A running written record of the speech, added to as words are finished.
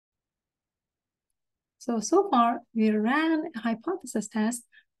So far, we ran a hypothesis test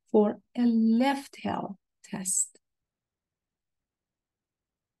for a left tail test.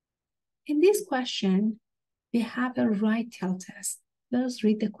 In this question, we have a right tail test. Let us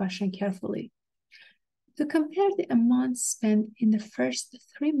read the question carefully. To compare the amount spent in the first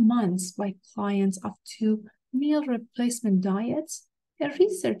 3 months by clients of 2 meal replacement diets, a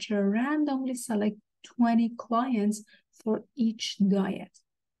researcher randomly selected 20 clients for each diet.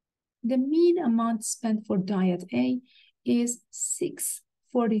 The mean amount spent for diet A is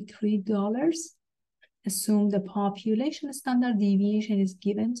 $643. Assume the population standard deviation is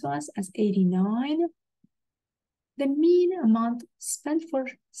given to us as 89. The mean amount spent for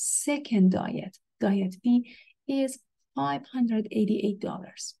second diet, diet B, is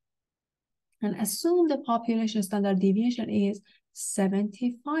 $588. And assume the population standard deviation is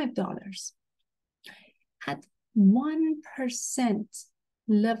 $75. At 1%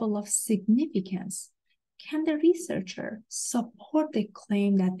 level of significance, can the researcher support the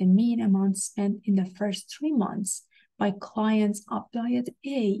claim that the mean amount spent in the first 3 months by clients of diet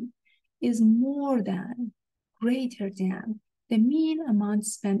A is more than, greater than, the mean amount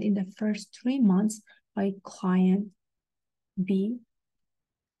spent in the first 3 months by client B?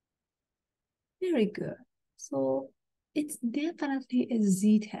 Very good. So it's definitely a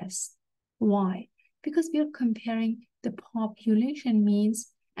z-test. Why? Because we are comparing the population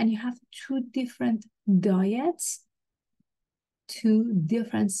means, and you have 2 different diets, 2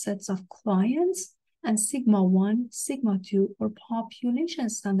 different sets of clients, and sigma 1, sigma 2, or population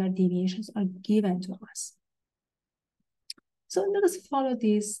standard deviations are given to us. So let us follow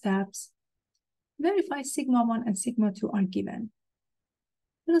these steps. Verify sigma 1 and sigma 2 are given.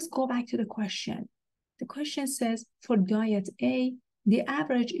 Let us go back to the question. The question says for diet A, the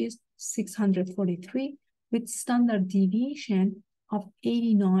average is 643 with standard deviation of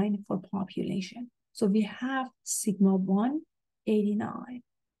 89 for population. So we have sigma 1, 89.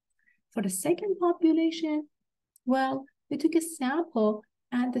 For the second population, well, we took a sample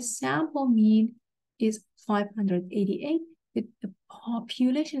and the sample mean is 588 with the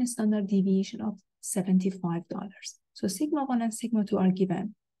population standard deviation of $75. So sigma 1 and sigma 2 are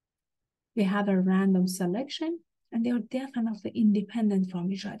given. We have a random selection and they are definitely independent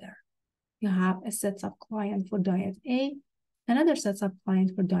from each other. You have a set of clients for diet A, another set of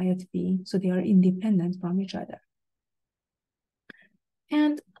clients for diet B, so they are independent from each other.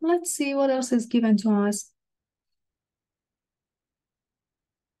 And let's see what else is given to us.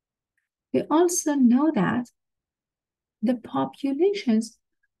 We also know that the populations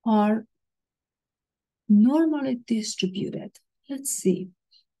are normally distributed. Let's see.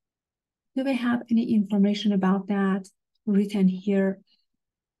 Do we have any information about that written here?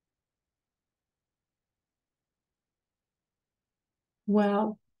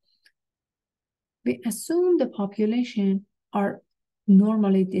 Well, we assume the population are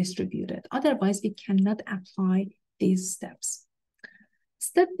normally distributed. Otherwise, we cannot apply these steps.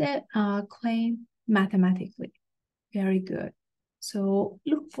 Step the claim mathematically. Very good. So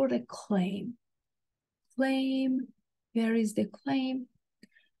look for the claim. Claim, where is the claim?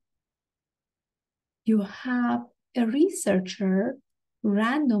 You have a researcher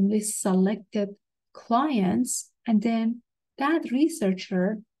randomly selected clients, and then that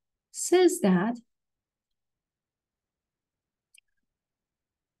researcher says that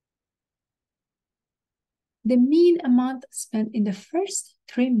the mean amount spent in the first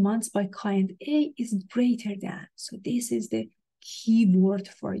 3 months by client A is greater than. So this is the keyword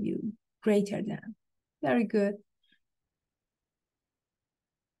for you, greater than. Very good.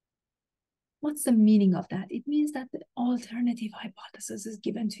 What's the meaning of that? It means that the alternative hypothesis is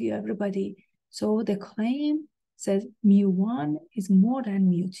given to you, everybody. So the claim says mu1 is more than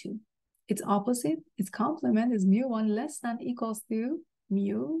mu2. Its opposite, its complement is mu1 less than equals to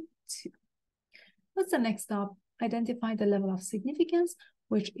mu2. What's the next step? Identify the level of significance,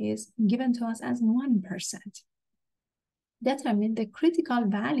 which is given to us as 1%. Determine the critical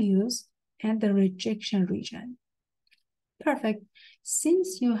values and the rejection region. Perfect.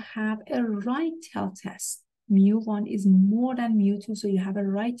 Since you have a right tail test, mu1 is more than mu2, so you have a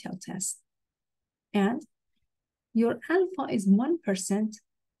right tail test. And your alpha is 1%,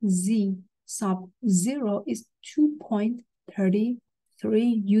 z sub 0 is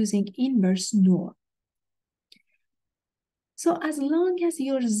 2.33 using inverse Null. So as long as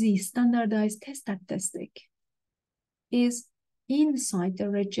your z, standardized test statistic, is inside the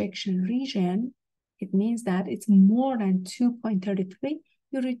rejection region, it means that it's more than 2.33,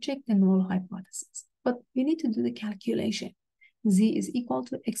 you reject the null hypothesis. But we need to do the calculation. Z is equal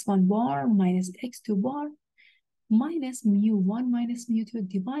to x1 bar minus x2 bar. minus mu1 minus mu2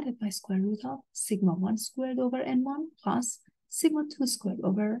 divided by square root of sigma 1 squared over n1 plus sigma 2 squared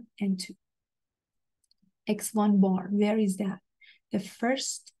over n2. X1 bar, where is that? The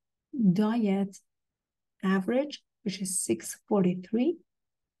first diet average, which is 643,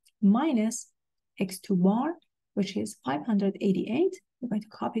 minus X2 bar, which is 588. We're going to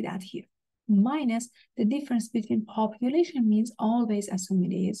copy that here. Minus the difference between population means always assume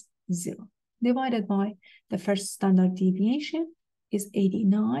it is 0. Divided by the first standard deviation is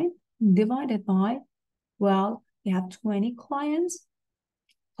 89. Divided by, well, we have 20 clients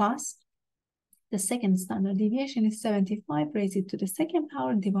plus the second standard deviation is 75, raise it to the second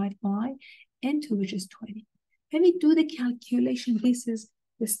power, divide by n2, which is 20. When we do the calculation, this is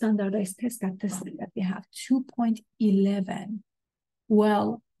the standardized test statistic that we have, 2.11.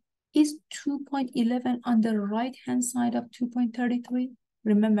 Well, is 2.11 on the right-hand side of 2.33?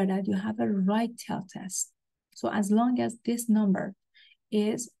 Remember that you have a right tail test. So as long as this number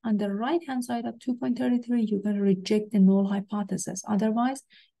is on the right-hand side of 2.33, you're going to reject the null hypothesis. Otherwise,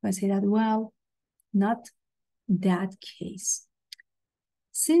 you're going to say that, well, not that case.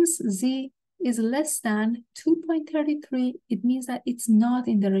 Since z is less than 2.33, it means that it's not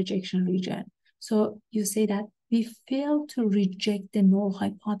in the rejection region. So you say that we fail to reject the null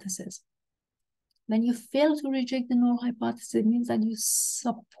hypothesis. When you fail to reject the null hypothesis, it means that you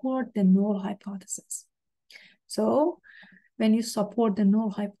support the null hypothesis. So when you support the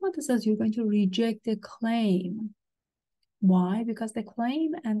null hypothesis, you're going to reject the claim. Why? Because the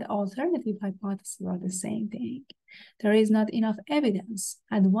claim and the alternative hypothesis are the same thing. There is not enough evidence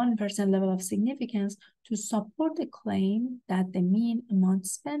at 1% level of significance to support the claim that the mean amount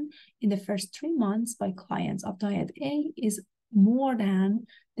spent in the first 3 months by clients of diet A is more than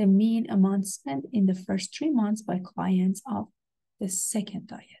the mean amount spent in the first 3 months by clients of the second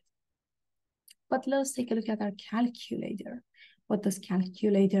diet. But let's take a look at our calculator. What does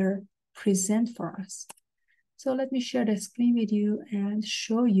calculator present for us? So let me share the screen with you and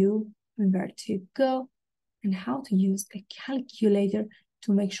show you where to go and how to use a calculator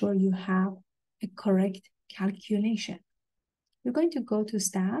to make sure you have a correct calculation. You're going to go to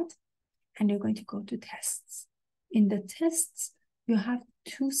stat and you're going to go to tests. In the tests, you have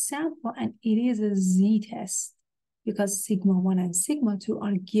 2 samples and it is a z-test because sigma 1 and sigma 2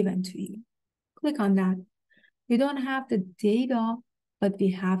 are given to you. Click on that. We don't have the data, but we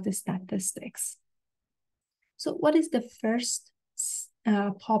have the statistics. So what is the first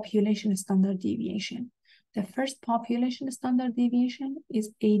population standard deviation? The first population standard deviation is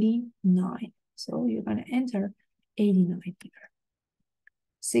 89. So you're going to enter 89 here.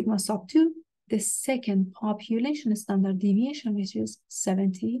 Sigma sub 2, the second population standard deviation, which is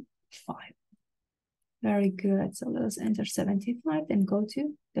 75. Very good. So let's enter 75, then go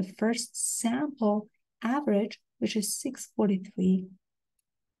to the first sample average, which is 643.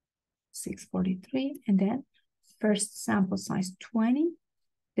 643, and then first sample size 20.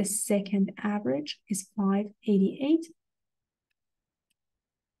 The second average is 588.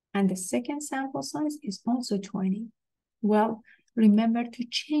 And the second sample size is also 20. Well, remember to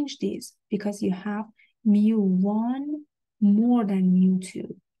change these because you have mu1 more than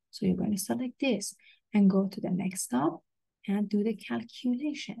mu2. So you're going to select this and go to the next step and do the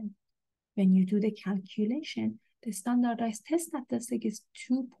calculation. When you do the calculation, the standardized test statistic is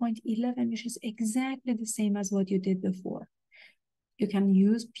 2.11, which is exactly the same as what you did before. You can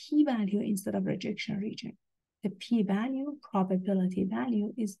use p-value instead of rejection region. The p-value, probability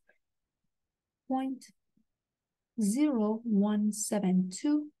value, is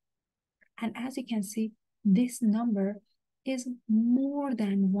 0.0172. And as you can see, this number is more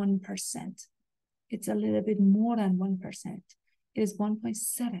than 1%. It's a little bit more than 1%. It is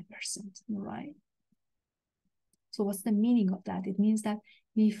 1.7%, right? So what's the meaning of that? It means that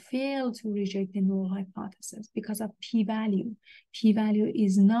we fail to reject the null hypothesis because of p-value. P-value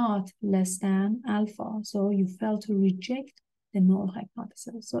is not less than alpha. So you fail to reject the null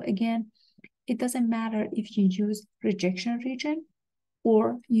hypothesis. So again, it doesn't matter if you use rejection region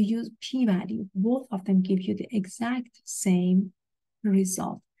or you use p-value. Both of them give you the exact same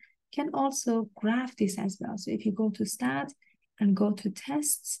result. You can also graph this as well. So if you go to stat and go to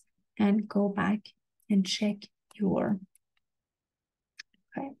tests and go back and check your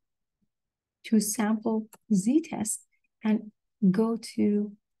to sample z-test and go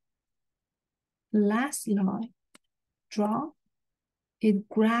to last line, draw, it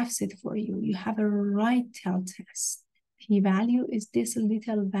graphs it for you. You have a right tail test. P-value is this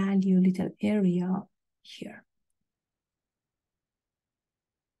little value, little area here.